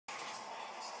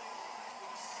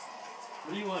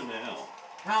What do you want now?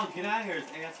 Hal, get out of here.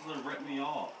 His asses are ripping me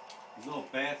off. These little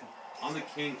bastard. I'm the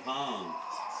King Kong.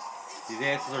 These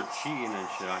asses are cheating and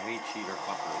shit. I hate cheater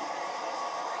fuckers.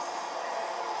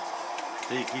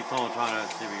 See, he keeps on trying to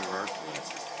see reverse it.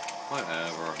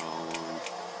 Whatever, home.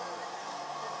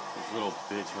 This little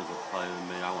bitch wants to play with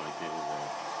me. I want to get his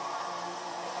ass.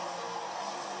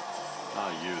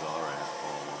 Not you, the other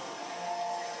asshole.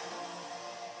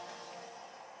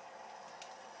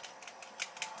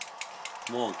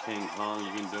 Come on, King Kong,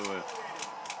 you can do it.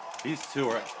 These two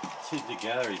are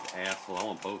together, these assholes. I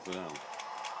want both of them.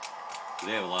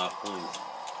 They have a lot of points.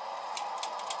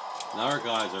 The other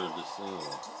guys are just,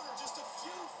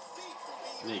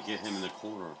 I need to get him in the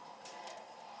corner.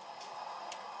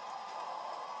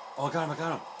 Oh, I got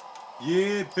him.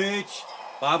 Yeah, bitch.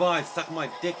 Bye-bye, suck my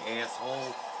dick,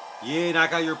 asshole. Yeah, and I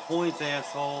got your points,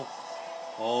 asshole.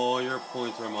 All your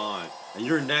points are mine. And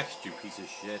you're next, you piece of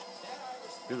shit.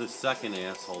 You're the second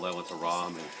asshole that wants to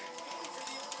rob me.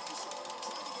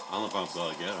 I don't know if I'm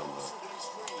going to get him, but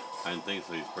I didn't think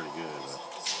so. He's pretty good. But.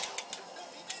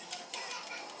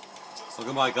 Look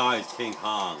at my guy, it's King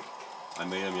Kong. I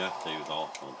made him yesterday. He was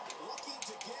awesome.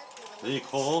 Isn't he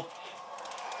cool?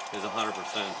 He's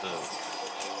 100% too.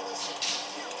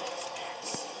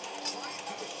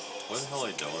 What the hell are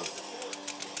you doing?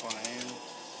 Fine.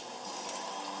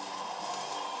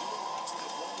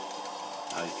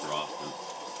 I dropped him.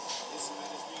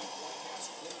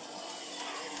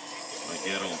 I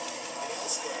get him.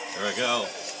 There we go.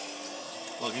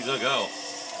 Look, he's gonna go.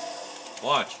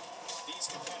 Watch.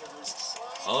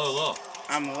 Oh, look.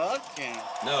 I'm looking.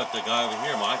 No, it's the guy over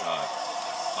here, my guy.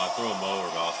 I'll throw him over,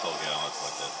 but I'll still get him. It's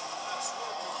like this.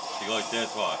 You go like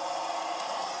this, watch.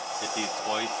 Hit these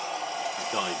twice. He's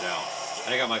done, he's out.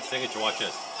 And I got my signature, watch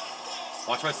this.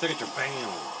 Watch my signature, bam!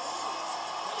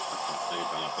 That's my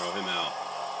signature, I'm gonna throw him out.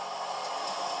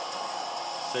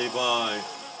 Say bye.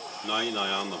 Night,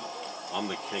 I'm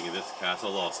the king of this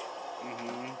castle. Look.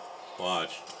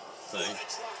 Watch. See?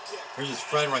 Here's his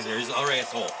friend right here. He's the other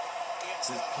asshole. This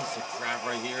piece of crap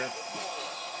right here.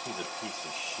 He's a piece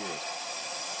of shit.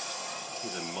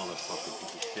 He's a motherfucking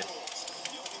piece of shit.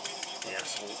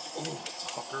 Asshole. Oh,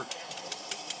 fucker.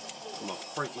 I'm a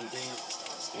freaking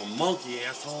damn monkey,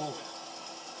 asshole.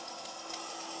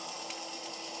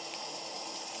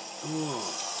 Ugh.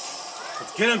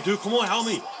 Let's get him, dude. Come on, help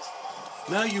me.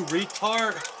 Now, you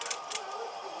retard.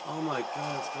 Oh my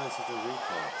god, this guy's such a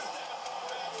retard.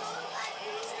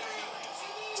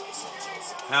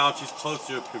 Ouch, he's close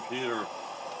to a computer.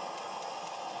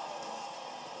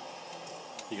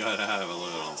 You gotta have a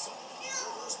little.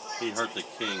 He hurt the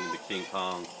King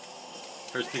Kong.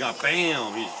 Here's King Kong.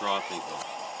 Bam! He's dropping.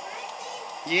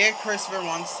 Yeah, Christopher,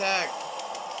 1 sec.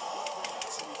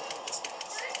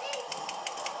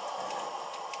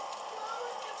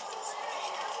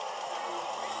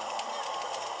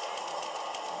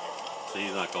 See,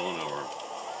 he's not going nowhere.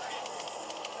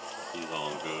 He's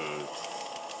all good.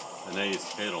 And then he's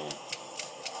hit him.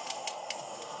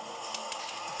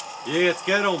 Yeah, let's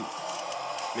get him.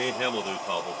 Me and him will do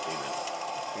double teaming.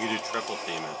 We can do triple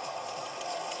teaming.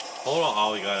 Hold on.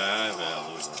 Oh, we got out of it.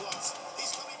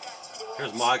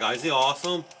 Here's my guy. Is he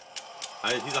awesome?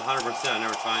 He's 100%. I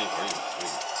never tried him. He's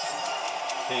sweet.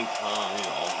 King Kong. He's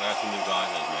awesome. That's a new guy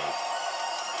that made.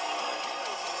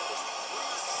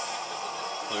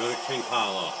 Look at King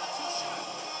Kong. Look.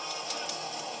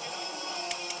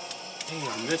 Hey, I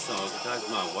missed him. The guy's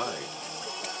in my way.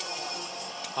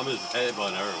 I'm just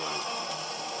headbutting everybody.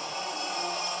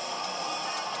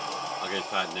 I'll get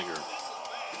fat nigger.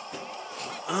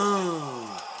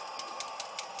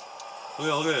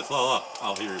 Look at this. Look.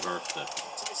 Oh, he reversed it.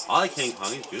 I like King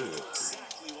Kong. He's good.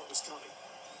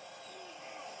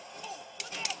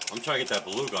 I'm trying to get that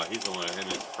blue guy. He's the one that him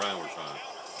and his friend were trying to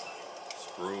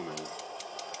screw me.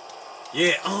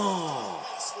 Yeah. Oh.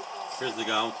 Here's the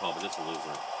guy I'm talking. This is a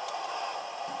loser.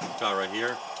 This guy right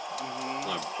here. I'm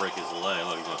gonna break his leg.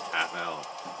 Look, he's gonna tap out.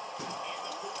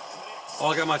 Oh,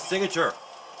 I got my signature.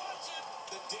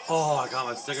 Oh, I got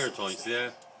my signature. You see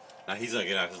that? Now he's gonna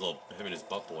get out his little him and his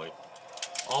butt boy.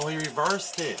 Oh, he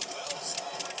reversed it.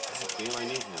 God damn, I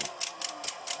need him.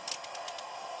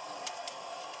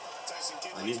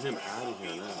 I need him out of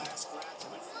here now.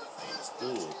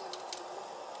 Ooh.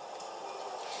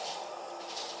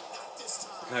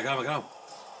 Okay, I got him.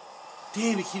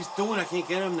 Damn, he keeps doing it. I can't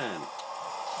get him then.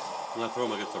 I'm gonna throw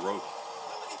him against the rope.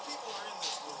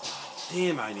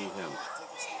 Damn, I need him.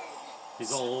 He's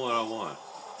the only one I want.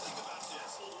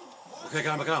 Okay, I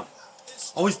got him.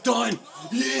 Oh, he's done!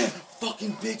 Yeah!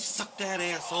 Fucking bitch, suck that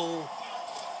asshole!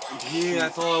 Yeah,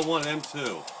 that's all I want, them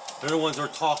two. They're the ones that are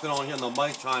talking on here on the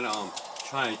mic trying to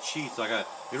trying to cheat, so I got.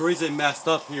 The reason it messed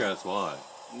up here, that's why.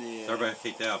 Yeah. So everybody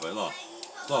kicked out, but look.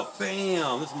 Look,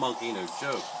 bam! This monkey ain't no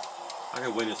joke. I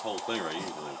can win this whole thing right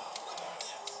easily.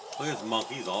 Look at this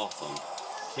monkey, he's awesome.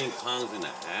 King Kong's in the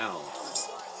house.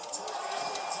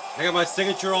 I got my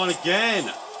signature on again!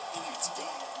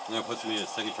 I'm gonna put some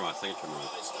signature on my signature move.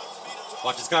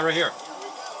 Watch this guy right here.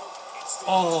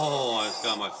 Oh, I just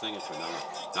got my signature. Now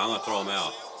I'm gonna throw him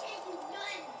out.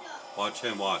 Watch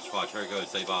him, watch. Here he goes.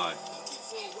 Say bye.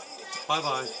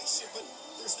 Bye-bye.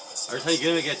 Every time you get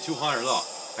him, you get 200. Look,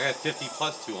 I got 50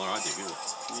 plus 200. I did good.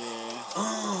 Yeah.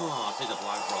 Oh, I'll take the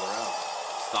black brother out.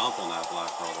 Stomp on that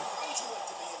black brother.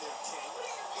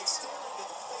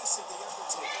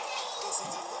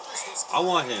 I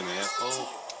want him, asshole.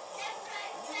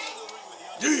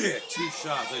 Yeah, 2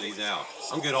 shots. Look at he's out.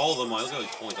 I'm getting all of them. Look at those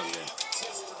points I'm getting.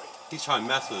 He's trying to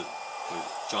mess with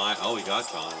Giant. Oh, he got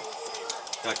Giant.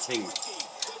 Got King.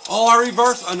 Oh, I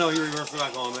reversed. Oh, no, he reversed it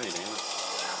back on me. Damn it.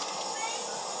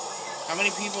 How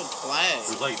many people play?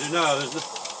 There's like,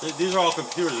 these are all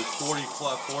computers. There's 40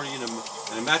 in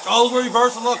a match. Oh, we're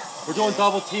reversing. Look, we're doing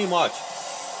double team. Watch.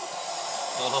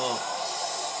 Oh,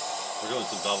 we're doing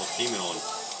some double teaming on.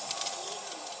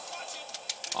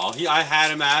 Oh, I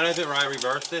had him out of it, right? I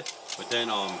reversed it, but then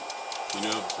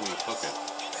somebody took it.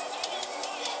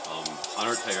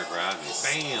 Undertaker grabbed me.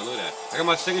 Bam! Look at that. I got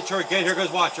my signature again. Here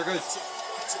goes. Watch. Here goes.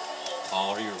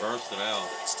 Oh, he reversed it out.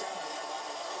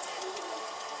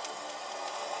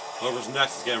 Whoever's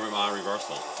next is getting my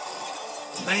reversal.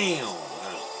 Bam!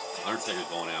 Undertaker's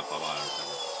going out. Bye-bye,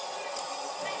 Undertaker.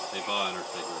 Say bye,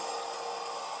 Undertaker.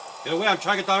 Get away. I'm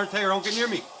trying to get the Undertaker. Don't get near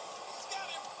me.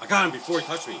 I got him before he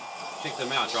touched me. Kicked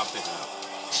him out. Drop kicked him out.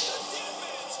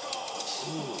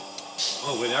 Ooh.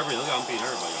 Oh, with everything. Look how I'm beating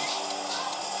everybody up.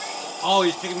 Oh,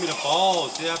 he's kicking me the ball.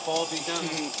 See that ball beat down?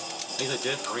 He's like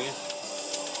this, bring it.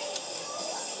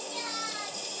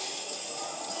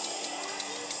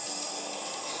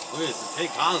 Look at this.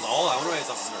 King Kong's all out. I wonder why he's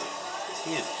up there.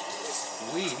 He is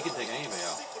sweet. He can take anybody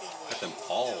out. Got them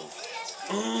balls.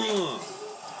 Oh,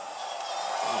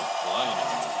 flying in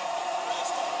there.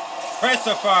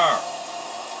 Christopher!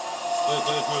 Look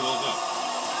at this move. Look.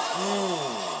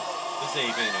 This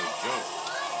ain't been no joke.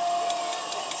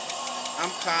 I'm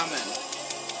coming.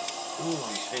 Ooh,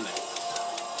 I'm hitting it.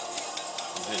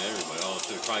 I'm hitting everybody. Oh,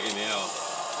 should have tried to get me out.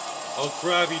 Oh,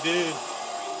 crap, he did.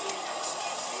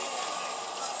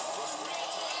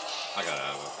 I gotta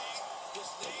have it.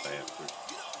 Bastard.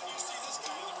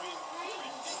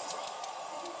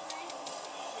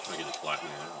 Trying to get this black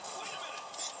man out.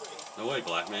 No way,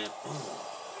 black man.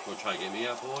 Gonna try to get me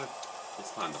out, boy? It's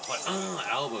time to play.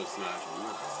 Elbow smash on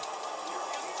your ball.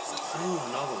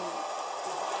 Another one.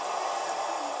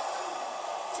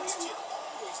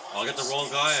 I'll get the wrong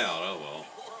guy out. Oh well.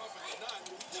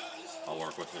 I'll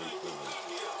work with him.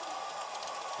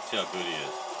 Let's see how good he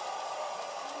is.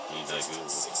 He ain't that good.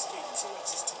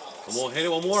 Come on, hit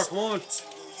it one more. Come on.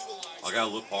 I gotta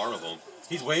look part of him.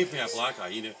 He's waiting for that black guy.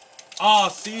 He knew. Oh,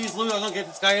 see, he's losing. I'm gonna get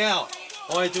this guy out.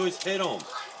 All I do is hit him.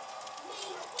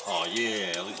 Oh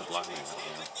yeah, at least the black man.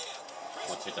 I'm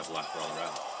gonna take that black brother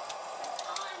out.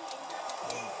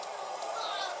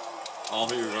 Oh,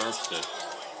 he reversed it.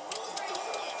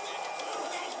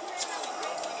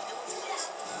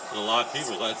 There's a lot of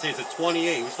people. I'd say it's at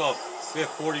 28. We have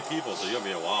 40 people, so you'll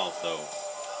be a while. So,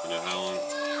 you know how long?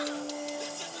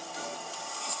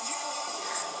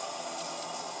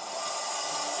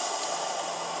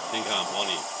 King Kong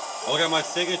funny. Oh, I got my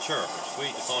signature.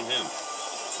 Sweet, it's on him.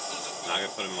 Now I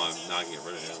gotta put him in my. Now I can get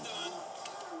rid of him.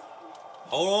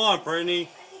 Hold on, Brittany.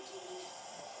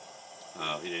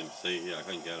 Oh, he didn't see. Yeah, I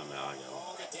couldn't get him. Now I got him.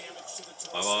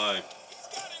 Bye bye.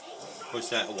 Push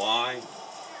that Y.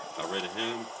 Got rid of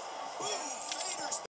him.